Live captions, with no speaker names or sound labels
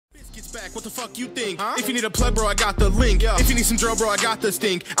back, what the fuck you think? Huh? If you need a plug, bro, I got the link. If you need some drill, bro, I got the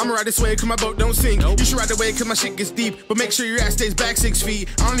stink. I'ma ride this way cause my boat don't sink. You should ride the way cause my shit gets deep. But make sure your ass stays back 6 feet.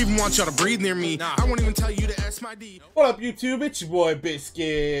 I don't even want y'all to breathe near me. I won't even tell you to ask my D. What up, YouTube? It's your boy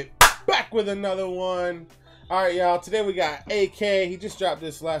Biscuit, back with another one. Alright, y'all, today we got AK. He just dropped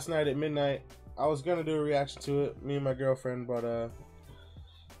this last night at midnight. I was gonna do a reaction to it, me and my girlfriend, but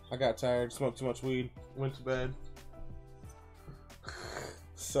I got tired, smoked too much weed, went to bed.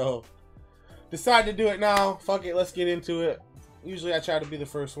 So decided to do it now. Fuck it, let's get into it. Usually I try to be the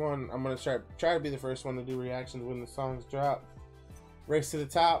first one. I'm gonna try to be the first one to do reactions when the songs drop. Race to the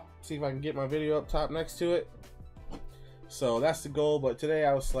top, see if I can get my video up top next to it. So that's the goal, but today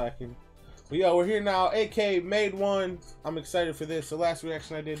I was slacking. But yo, we're here now. AK made one. I'm excited for this. The last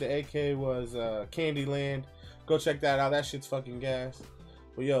reaction I did to AK was Candyland. Go check that out. That shit's fucking gas.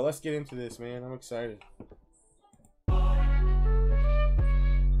 But yo, let's get into this, man. I'm excited.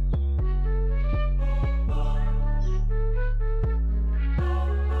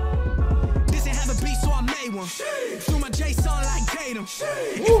 One. Through my J song like Gator.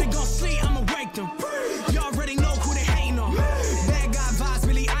 If they gon' sleep, I'ma wake them. You already know who they hating on. Bad guy vibes,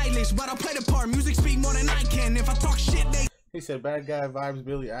 Billie Eilish, but I play the part. Music speak more than I can. If I talk shit, they. He said, "Bad guy vibes,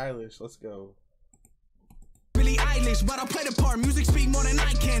 Billie Eilish." Let's go. Billie Eilish, but I play the part. Music speak more than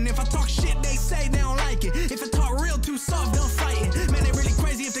I can. If I talk shit, they say they don't like it. If I talk real too soft, they'll fight it. Man, they really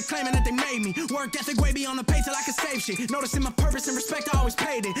crazy if they're claiming that they made me. Work ethic way beyond the pay till I can save shit. Noticing my purpose and respect, I always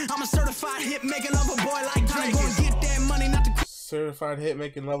paid it. I'm a certified hit making lover boy like Drake. Gonna get that money, not the certified hit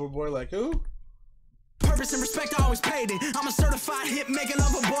making lover boy like who? Purpose and respect, I always paid it. I'm a certified hit making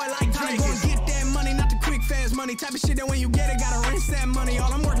lover boy like Drake. Gonna get that money, not the quick fast money. Type of shit that when you get it, gotta rinse that money.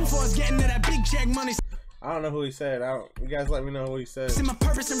 All I'm working for is getting to that big check money. I don't know who he said. You guys let me know who he said. See my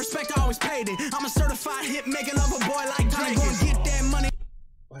purpose and respect, I always paid it. I'm a certified hit making lover boy like Drake. Gonna get that money.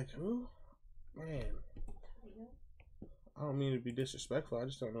 Like who? Man. I don't mean to be disrespectful. I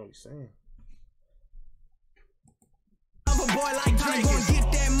just don't know what he's saying. Lover boy like Drake. Gonna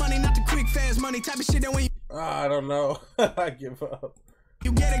get that money, not the quick fast money. Type of shit that when you I don't know. I give up.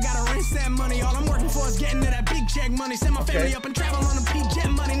 You get it, gotta rinse that money. All I'm working for is getting to that big check money. Send my family up and travel on the peak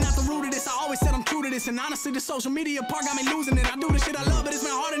jet money. Not the root of this, I always said I'm true to this. And honestly, the social media part got me losing it. I do the shit I love, but it's been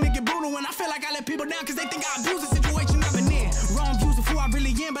hard and it get brutal. And I feel like I let people down cause they think I abuse the situation I've been in. Wrong views of who I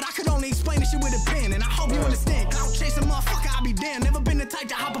really am, but I could only explain this shit with a pen. And I hope you understand. Clout chasing motherfucker, I be damned. Never been the type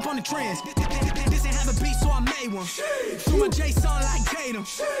to hop up on the trends. This ain't have a beat, so I made one. Through my J song like Gator.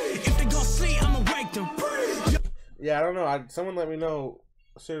 If they gon' sleep, I'ma wake them. Yeah, I don't know. Someone let me know.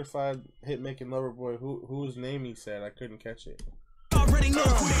 Certified hit making lover boy, whose name he said. I couldn't catch it. Already know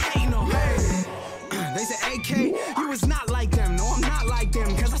who they hating on. They say AK, you is not like them. No, I'm not like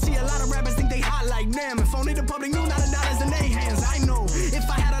them. Cause I see a lot of rappers think they hot like them. If only the public knew, not a dollar's in their hands. I know if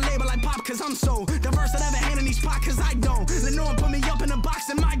I had a label like Pop, cause I'm so diverse that I have a hand in each pot, cause I don't. Let no one put me up in a box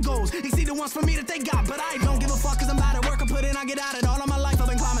and my goals exceed the ones for me that they got, but I don't give a fuck cause I'm about to work. I put in, I get out it. All of my life I've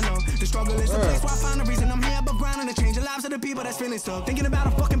been climbing up. The struggle is the place where I find the reason I'm here above ground and to change the lives of the people that's feeling stuck. Thinking about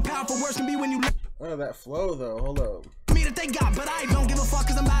a fucking powerful words can be when you oh, that flow though, hold up. Me that they got, but I don't give a fuck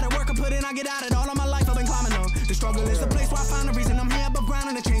cause I'm about to work. I put in, I get out it. All of my life I've been climbing up. The struggle is the place where I find the reason I'm here above ground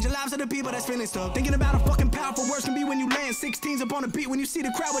and to change the lives of the people that's feeling stuck. Thinking about a fucking powerful words can be when you land 16s up on the beat. When you see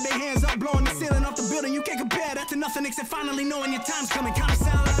the crowd with their hands up, blowing the ceiling off the building. You can't compare that to nothing except finally knowing your time's coming. Kinda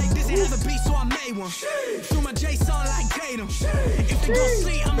sound like this ain't have a beat, so I made one. Through my J song like Gator. If they gon'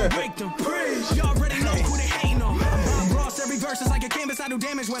 sleep, I'ma wake them. You already know who they hating on. I'm Bob Ross, every verse is like a canvas. I do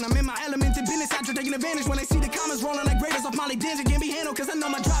damage when I'm in my element. In business, I try taking advantage when they see the comments rolling like graders off Molly Danzig. Can't be handled cause I know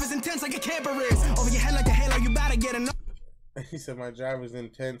my drive is intense like a camper is. Over your head like a halo, you better get enough. He said my drive is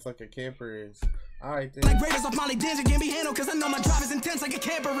intense like a camper is. Alright then. Like graders off Molly Danzig can't be handled cause I know my drive is intense like a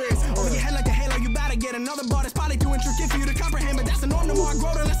camper is. Over your head like a halo, you better get another bar that's probably too intricate for you to comprehend. But that's the norm, the more I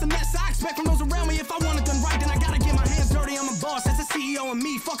grow, the less the mess I expect from those around me. If I want it done right, then I gotta get my hands dirty. I'm a boss, that's a CEO and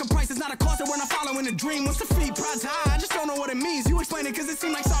me. Fuck a price, it's not a cost, and we're not following a dream. What's the fee? Pride's high, I just don't know what it means. You explain it cause it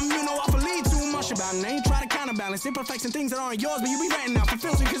seems like something you know awfully too much about. And they ain't try to counterbalance imperfection, things that aren't yours, but you be ranting out for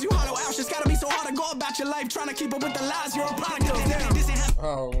filthy cause you hollow out. It's gotta be so hard to go about your life trying to keep up with the lies you're a product of.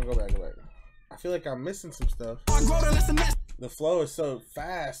 Oh, I'm gonna go back. I feel like I'm missing some stuff. The flow is so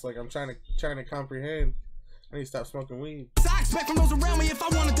fast, like I'm trying to comprehend. I need to stop smoking weed. I expect from those around me if I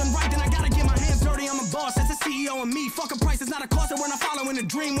want it done right, then I gotta get my hands dirty. I'm a boss, that's a CEO and me. Fuck a price, it's not a cost, and we're not following a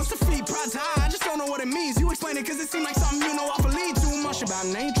dream. What's the fee? Pride's high, I just don't know what it means. You explain it cause it seems like something you know awfully too much about.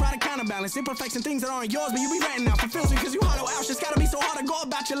 And they ain't try to counterbalance imperfection, things that aren't yours, but you be ranting out for filthy cause you hollow out. It's gotta be so hard to go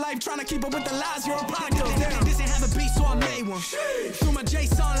about your life trying to keep up with the lies you're a product of. This ain't have a beat, so I made one. Through my J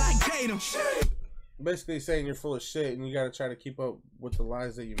song like Gator. Basically saying you're full of shit and you gotta try to keep up with the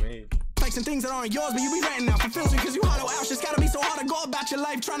lies that you made. flexing things that aren't yours, but you be renting out for filtering because you hollow out. Just gotta be so hard to go about your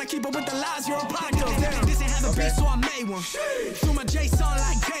life, trying to keep up with the lies you're a product of. This ain't have a beat, so I made one. Through my JSON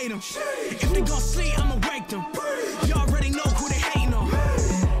like Tatum. If they gon' sleep, I'ma wake them. You already know who they hating on.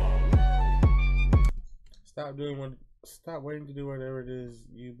 Stop waiting to do whatever it is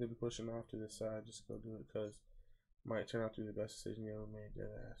you've been pushing off to the side. Just go do it, cause it might turn out to be the best decision you ever made.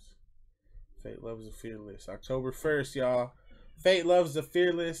 Deadass. Fate Loves the Fearless. October 1st, y'all. Fate Loves the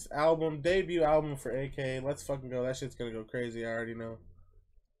Fearless album, debut album for AK. Let's fucking go. That shit's gonna go crazy. I already know.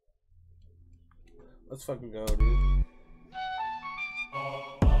 Let's fucking go, dude.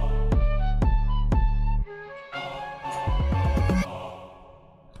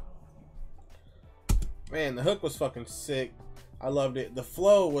 Man, the hook was fucking sick. I loved it. The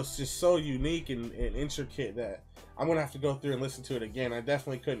flow was just so unique and intricate that I'm gonna have to go through and listen to it again. I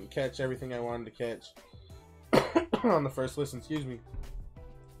definitely couldn't catch everything I wanted to catch on the first listen. Excuse me.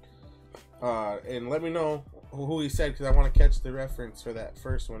 And let me know who he said, because I want to catch the reference for that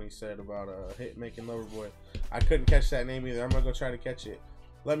first one he said about hit making Loverboy. I couldn't catch that name either. I'm gonna go try to catch it.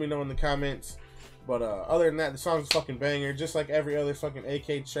 Let me know in the comments. But other than that, the song's a fucking banger, just like every other fucking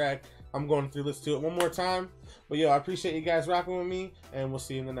AK track. I'm going through, listen to it one more time. But yo, I appreciate you guys rocking with me, and we'll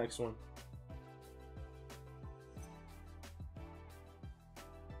see you in the next one.